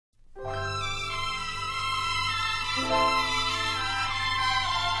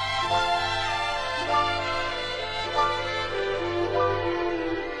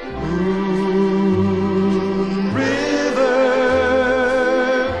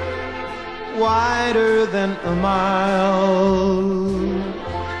wider than a mile.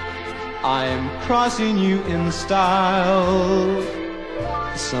 I'm crossing you in style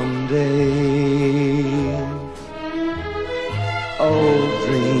someday. Oh,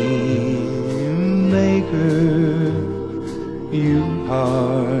 dream maker, you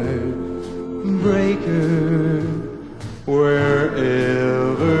heartbreaker,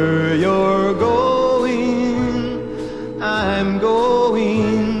 wherever you're going, I'm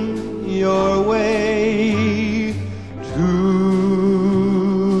going your way. Two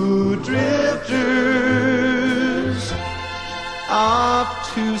drifters off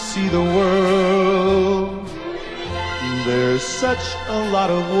to see the world. There's such a lot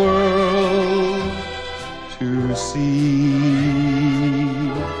of world to see.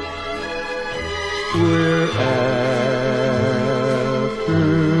 We're after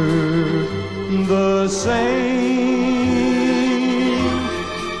the same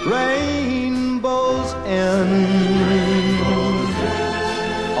rainbow's end,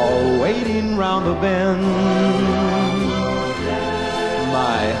 all waiting round the bend.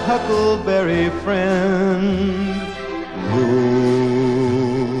 My huckleberry friend,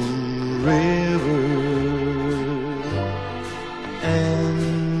 Moon River and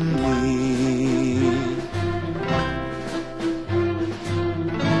me.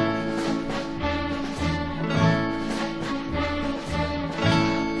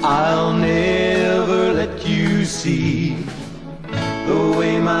 I'll never let you see the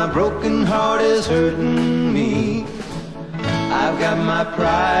way my broken heart is hurting me. I've got my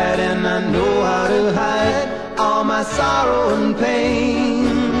pride and I know how to hide all my sorrow and pain.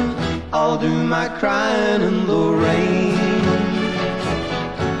 I'll do my crying in the rain.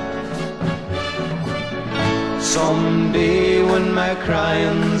 Someday when my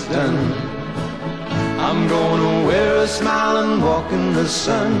crying's done, I'm gonna wear a smile and walk in the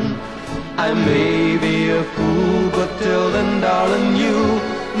sun. I may be a fool, but till then, darling, you'll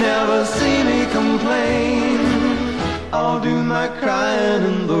never see me complain. I'll do my crying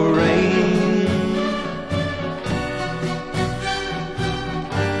in the rain.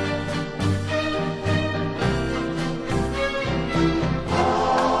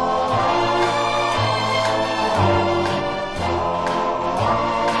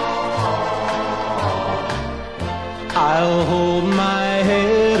 I'll hold my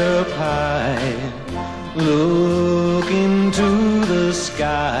head up high, look into the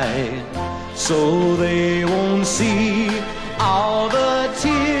sky, so they won't see all the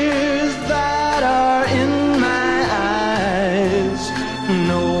tears that are in my eyes.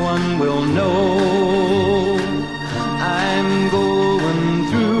 No one will know I'm going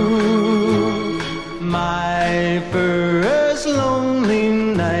through my first lonely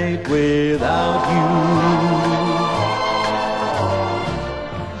night without you.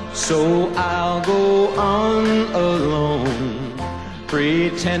 So I'll go on alone,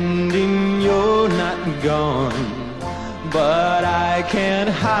 pretending you're not gone. But I can't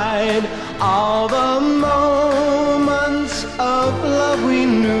hide all the moments of love we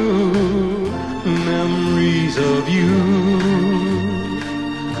knew, memories of you,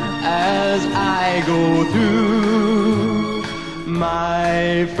 as I go through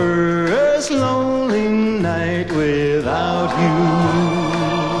my first lonely night without you.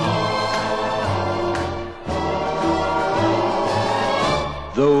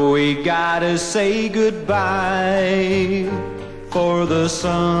 Though we gotta say goodbye for the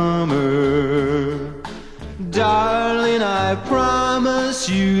summer, darling, I promise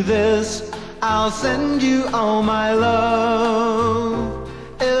you this, I'll send you all my love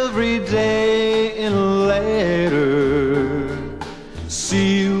every day in a letter,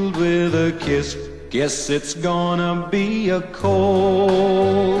 sealed with a kiss. Guess it's gonna be a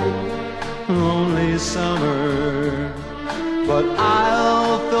cold, lonely summer, but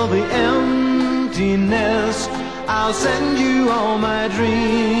I'll fill the emptiness. I'll send you all my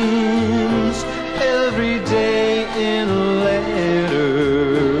dreams every day in a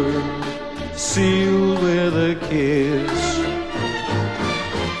letter, sealed with a kiss.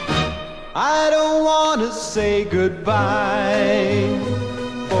 I don't want to say goodbye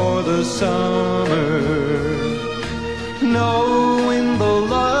for the summer, knowing the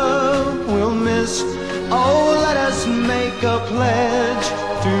love we'll miss. Oh, let us make a pledge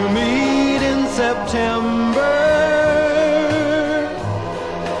to meet in September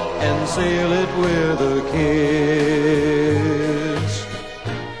and seal it with a kiss.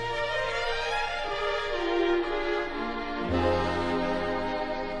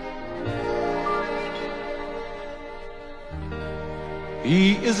 He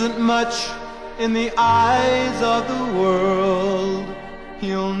isn't much in the eyes of the world.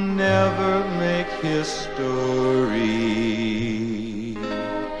 he'll never make history.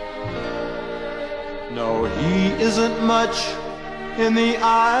 No, he isn't much in the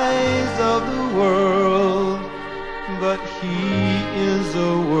eyes of the world, but he is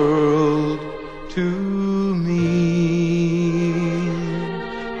a world to me.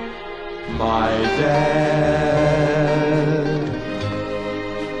 My dad,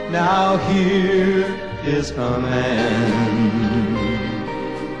 now here is a man.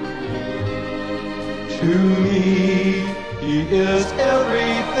 To me, he is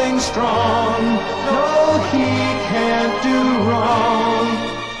everything strong. No, he can't do wrong.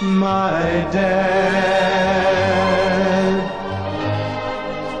 My dad,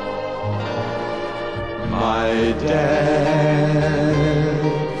 my dad.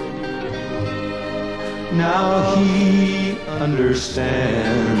 Now he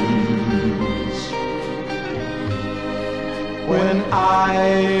understands. When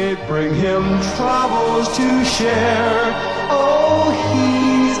I bring him troubles to share, oh,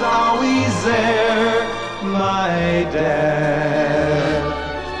 he's always there, my dad.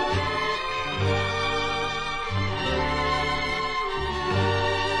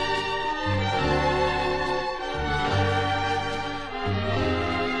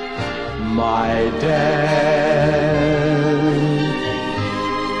 My dad,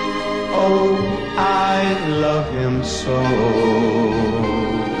 oh, I love him so,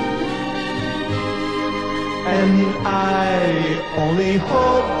 and I only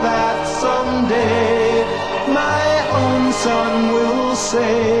hope that someday my own son will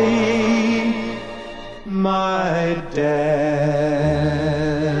say, my dad.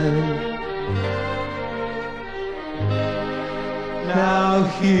 Now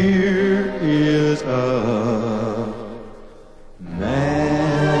here is a